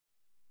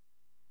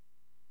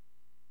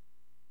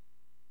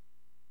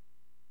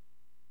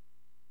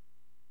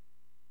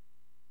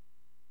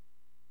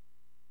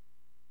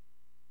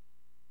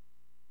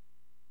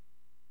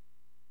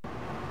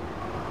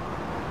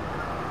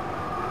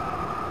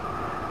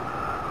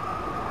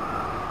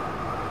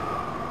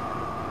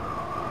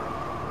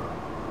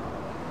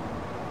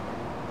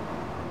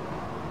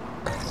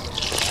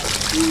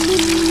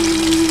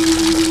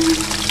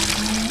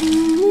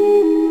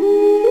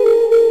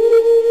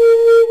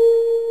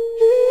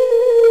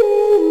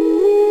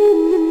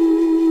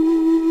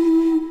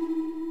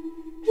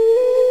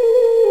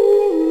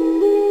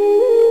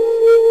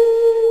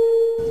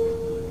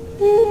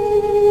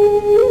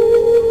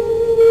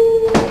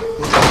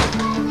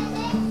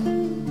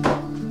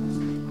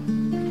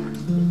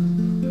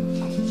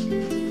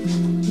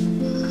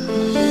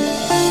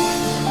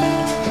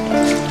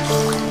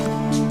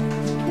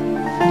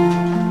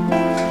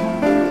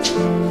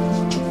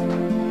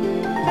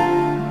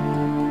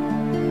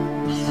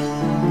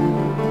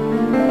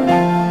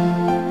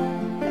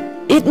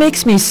It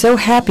makes me so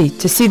happy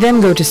to see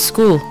them go to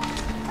school.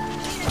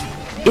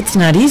 It's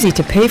not easy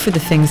to pay for the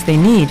things they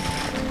need.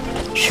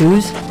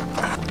 Shoes,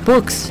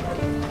 books,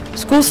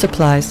 school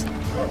supplies.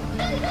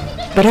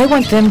 But I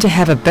want them to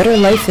have a better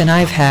life than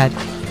I've had.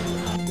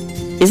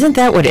 Isn't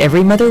that what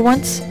every mother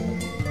wants?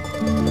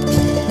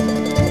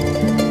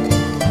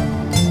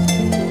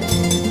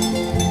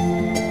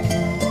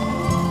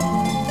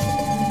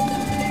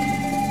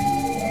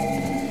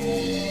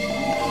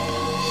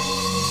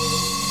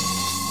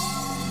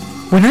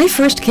 When I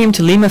first came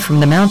to Lima from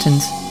the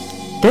mountains,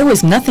 there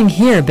was nothing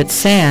here but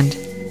sand.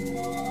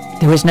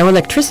 There was no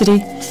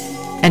electricity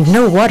and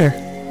no water.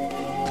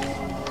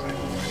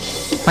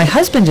 My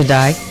husband and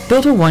I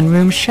built a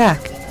one-room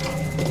shack.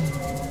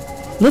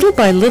 Little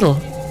by little,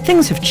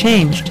 things have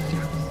changed.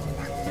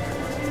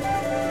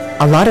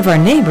 A lot of our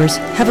neighbors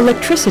have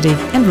electricity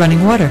and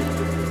running water.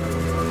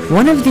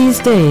 One of these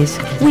days,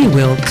 we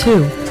will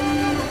too.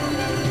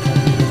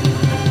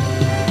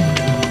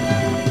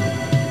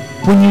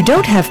 When you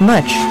don't have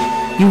much,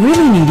 you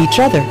really need each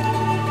other.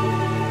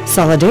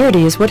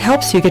 Solidarity is what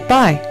helps you get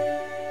by.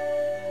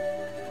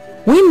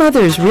 We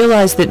mothers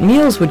realized that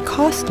meals would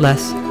cost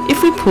less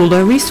if we pooled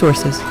our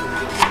resources.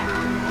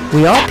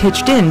 We all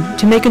pitched in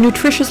to make a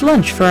nutritious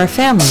lunch for our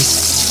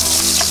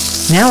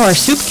families. Now our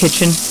soup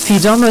kitchen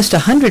feeds almost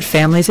 100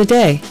 families a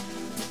day.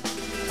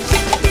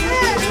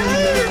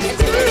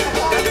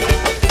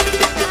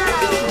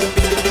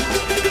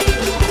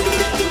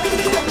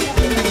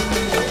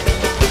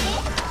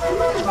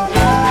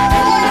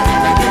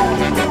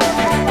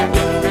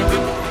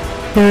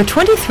 There are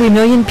 23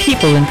 million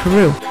people in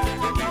Peru.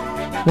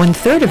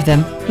 1/3 of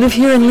them live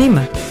here in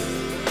Lima.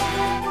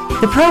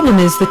 The problem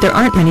is that there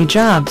aren't many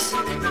jobs.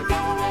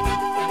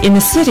 In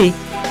the city,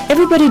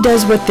 everybody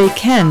does what they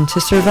can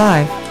to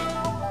survive.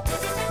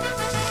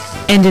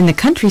 And in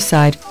the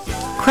countryside,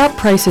 crop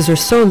prices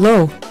are so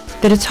low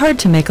that it's hard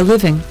to make a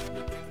living.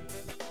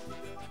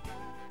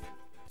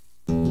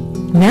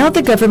 Now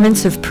the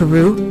governments of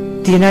Peru,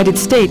 the United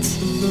States,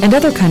 and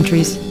other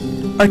countries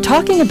are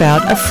talking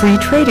about a free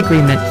trade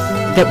agreement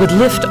that would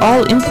lift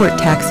all import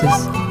taxes.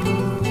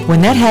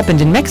 When that happened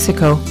in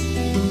Mexico,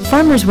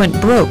 farmers went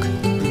broke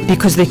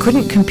because they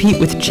couldn't compete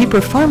with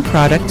cheaper farm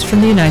products from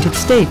the United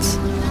States.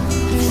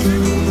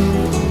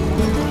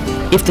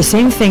 If the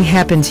same thing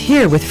happens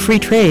here with free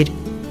trade,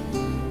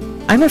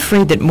 I'm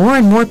afraid that more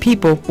and more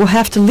people will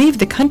have to leave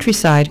the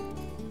countryside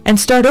and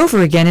start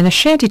over again in a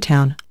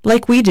shantytown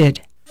like we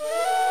did.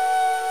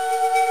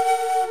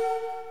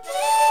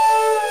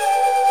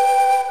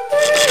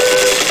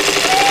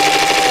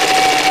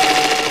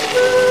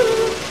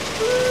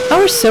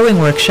 Our sewing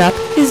workshop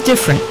is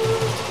different.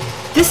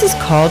 This is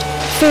called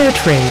fair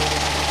trade.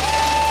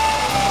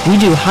 We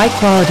do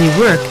high-quality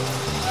work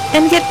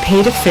and get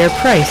paid a fair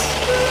price,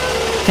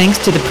 thanks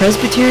to the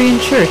Presbyterian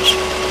Church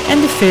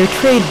and the Fair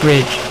Trade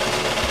Bridge.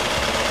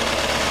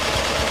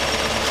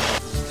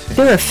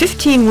 There are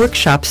 15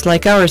 workshops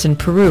like ours in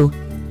Peru,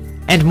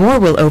 and more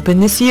will open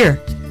this year.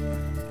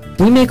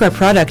 We make our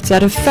products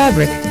out of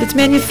fabric that's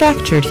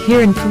manufactured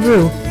here in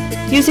Peru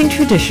using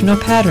traditional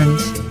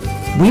patterns.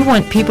 We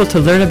want people to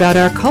learn about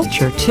our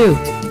culture, too.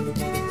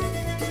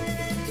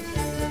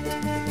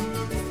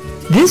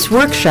 This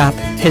workshop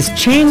has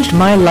changed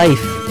my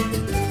life.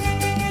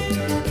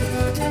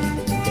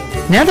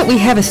 Now that we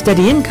have a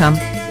steady income,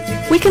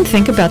 we can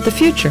think about the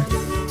future.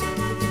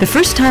 The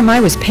first time I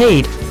was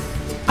paid,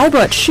 I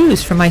bought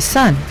shoes for my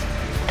son.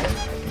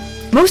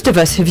 Most of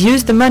us have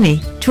used the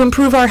money to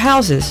improve our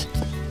houses,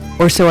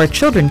 or so our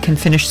children can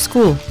finish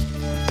school.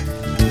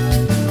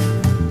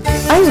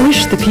 I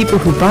wish the people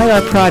who buy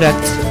our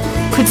products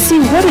could see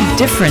what a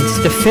difference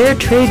the Fair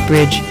Trade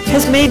Bridge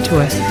has made to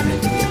us.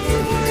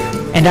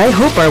 And I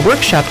hope our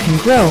workshop can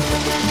grow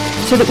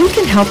so that we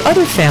can help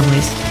other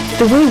families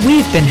the way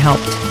we've been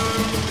helped.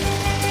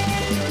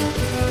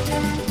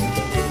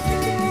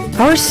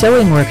 Our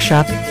sewing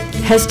workshop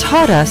has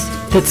taught us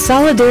that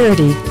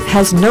solidarity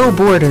has no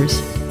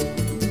borders.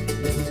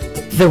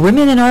 The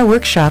women in our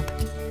workshop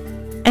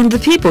and the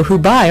people who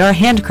buy our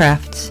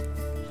handcrafts.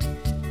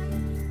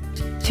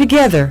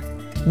 Together,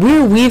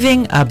 we're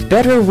weaving a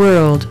better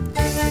world,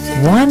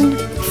 one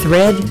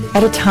thread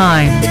at a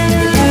time.